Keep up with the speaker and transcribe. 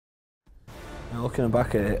And looking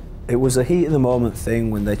back at it, it was a heat of the moment thing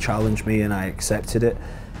when they challenged me and I accepted it.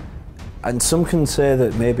 And some can say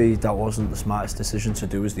that maybe that wasn't the smartest decision to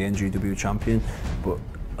do as the NGW champion, but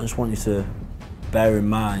I just want you to bear in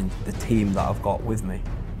mind the team that I've got with me.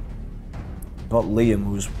 I've got Liam,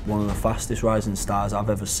 who's one of the fastest rising stars I've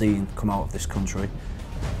ever seen come out of this country.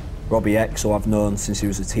 Robbie X, who I've known since he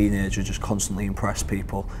was a teenager, just constantly impressed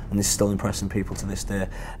people, and is still impressing people to this day.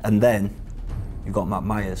 And then you've got Matt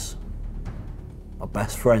Myers, my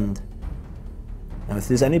best friend. And if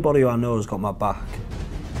there's anybody who I know has got my back,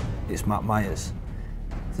 it's Matt Myers.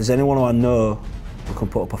 If there's anyone who I know who can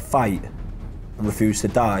put up a fight and refuse to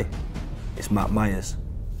die, it's Matt Myers.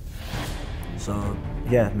 So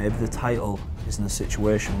yeah, maybe the title is in a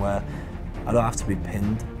situation where I don't have to be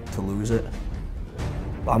pinned to lose it.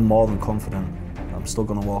 But I'm more than confident I'm still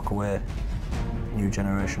going to walk away New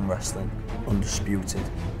Generation Wrestling Undisputed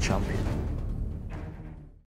champion.